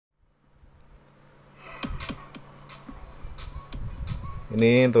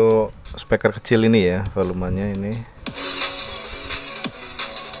Ini untuk speaker kecil ini ya, volumenya ini.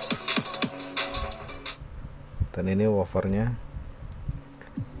 Dan ini woofernya.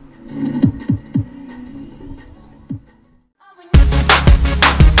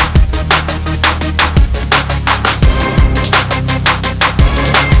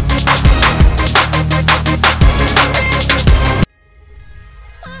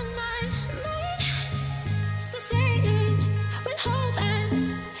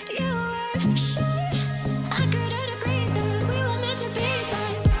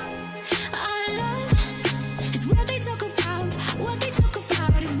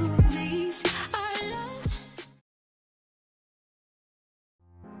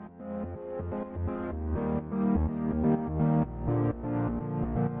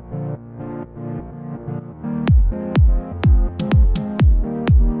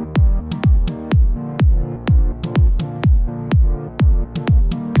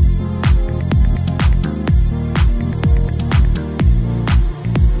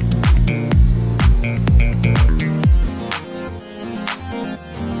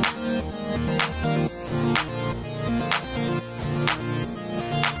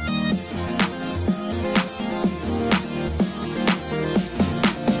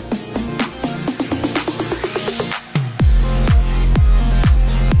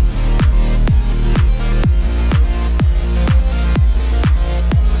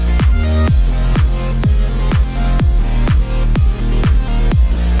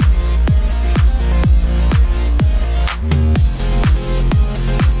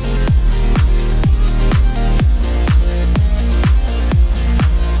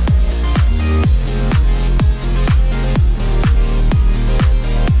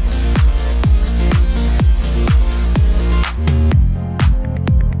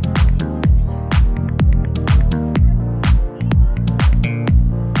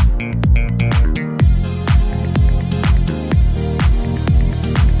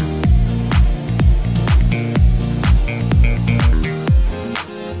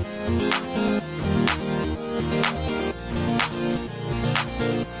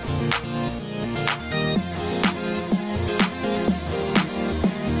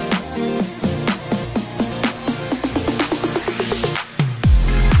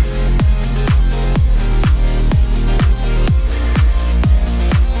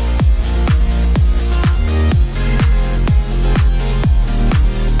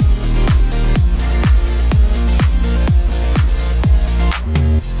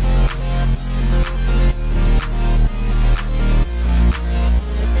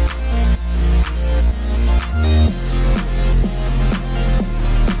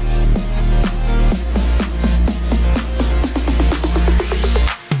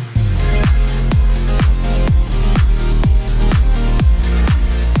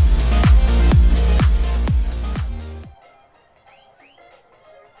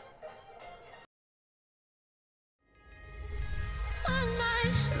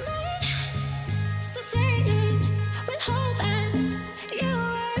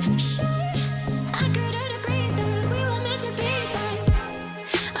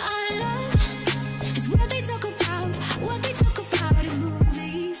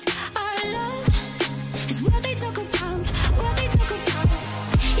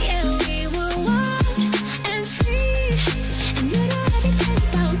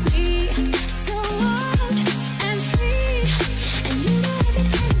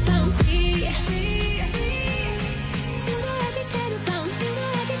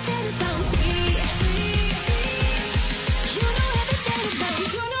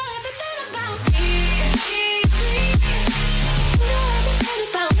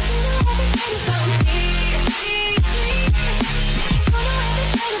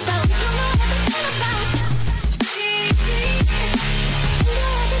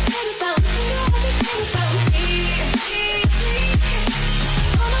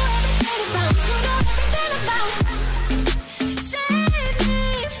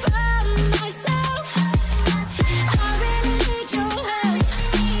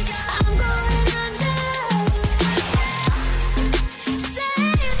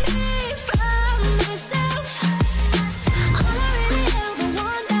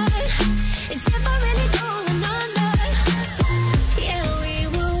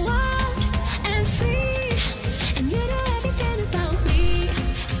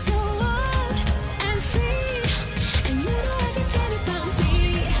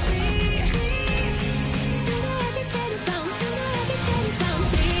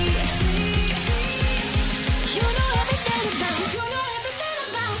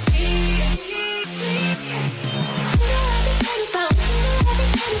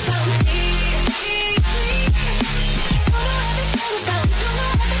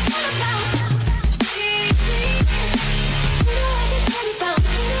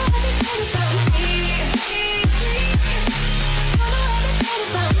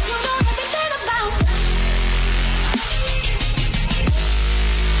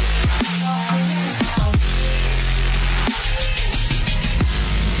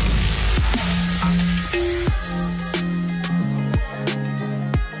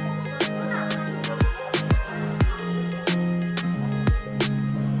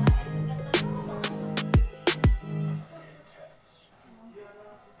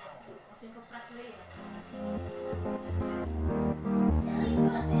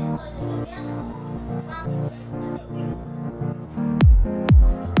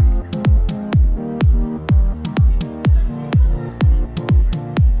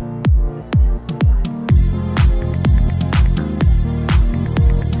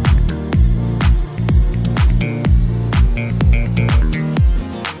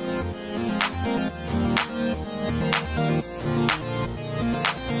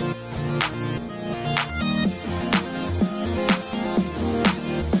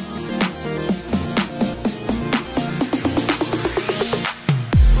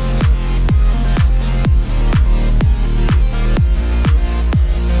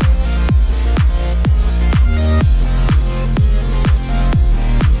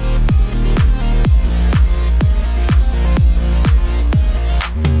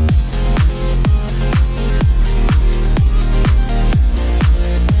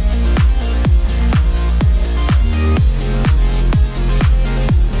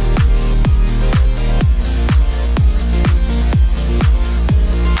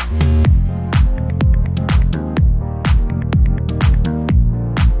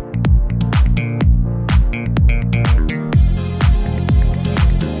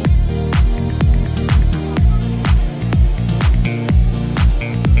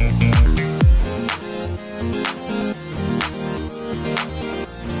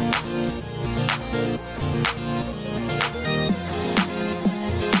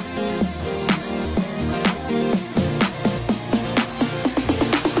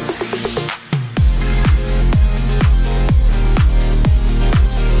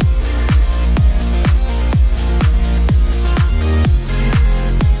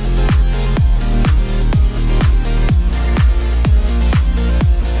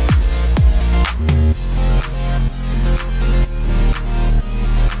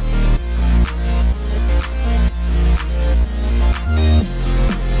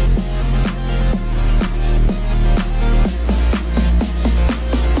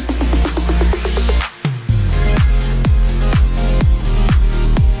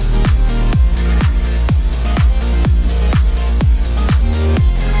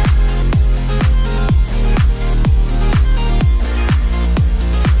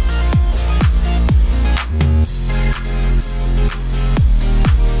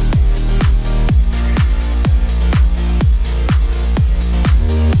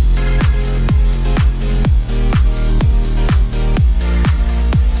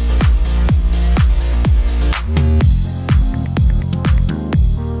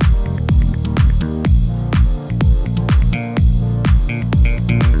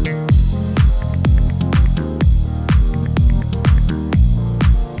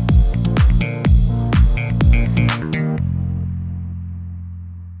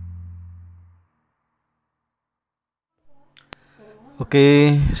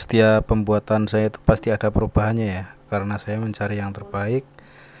 Oke, setiap pembuatan saya itu pasti ada perubahannya ya, karena saya mencari yang terbaik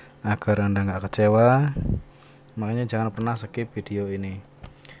agar Anda nggak kecewa. Makanya jangan pernah skip video ini.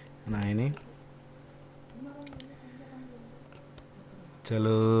 Nah, ini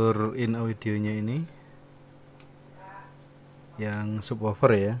jalur in audionya ini yang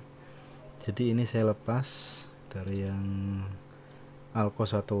subwoofer ya. Jadi ini saya lepas dari yang elko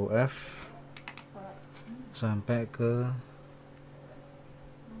 1F sampai ke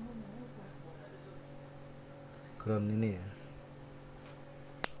ground ini ya.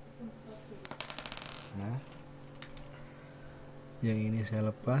 Nah, yang ini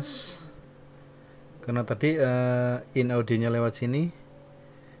saya lepas karena tadi in audionya lewat sini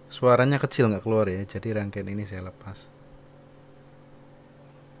suaranya kecil nggak keluar ya, jadi rangkaian ini saya lepas.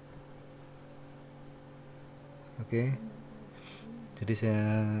 Oke, jadi saya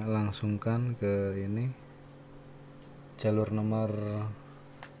langsungkan ke ini jalur nomor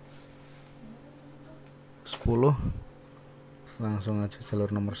 10, langsung aja jalur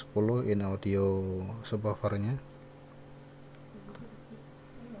nomor 10 in audio subwoofernya.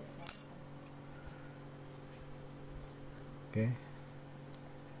 Oke,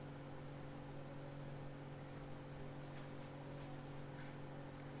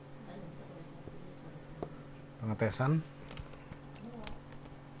 pengetesan.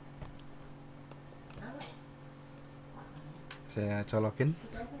 Saya colokin.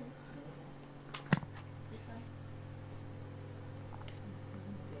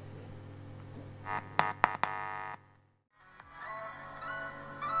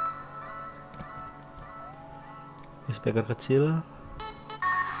 Speaker kecil,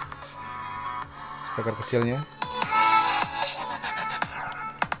 speaker kecilnya,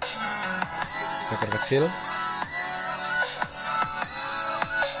 speaker kecil,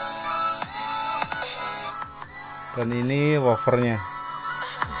 Dan ini woofernya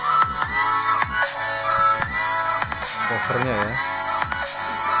ya.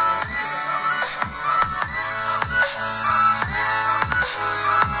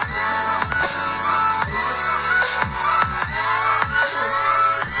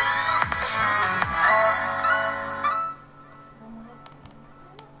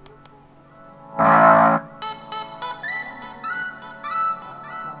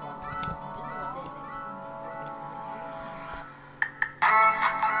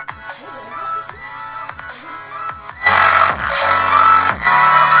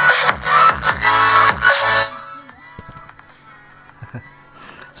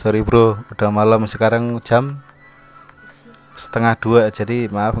 Sorry bro, udah malam sekarang, jam 1:30, jadi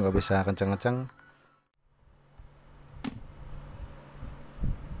maaf nggak bisa kenceng-kenceng.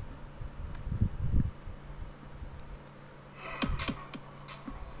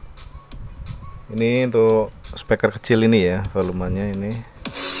 Ini untuk speaker kecil ini ya, volumenya ini.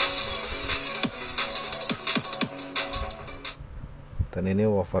 Dan ini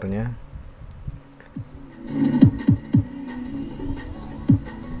woofernya.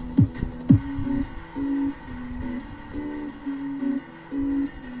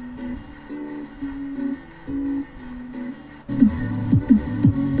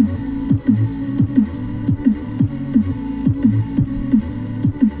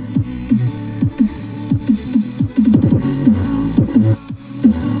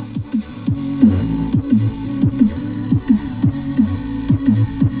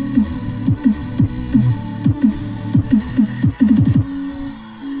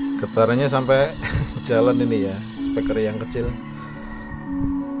 Getarannya sampai jalan ini ya, speaker yang kecil.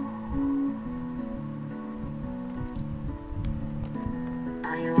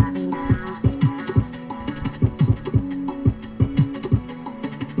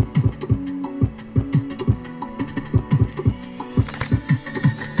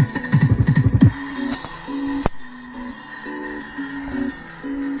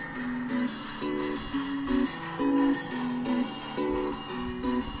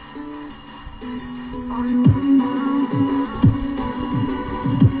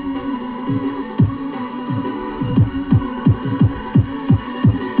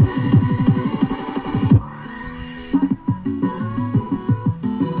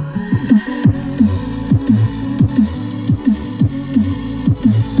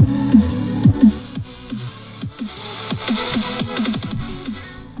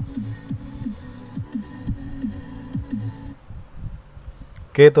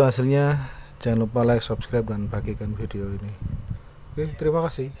 Oke, itu hasilnya. Jangan lupa like, subscribe, dan bagikan video ini. Oke, terima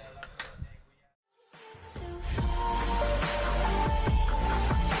kasih.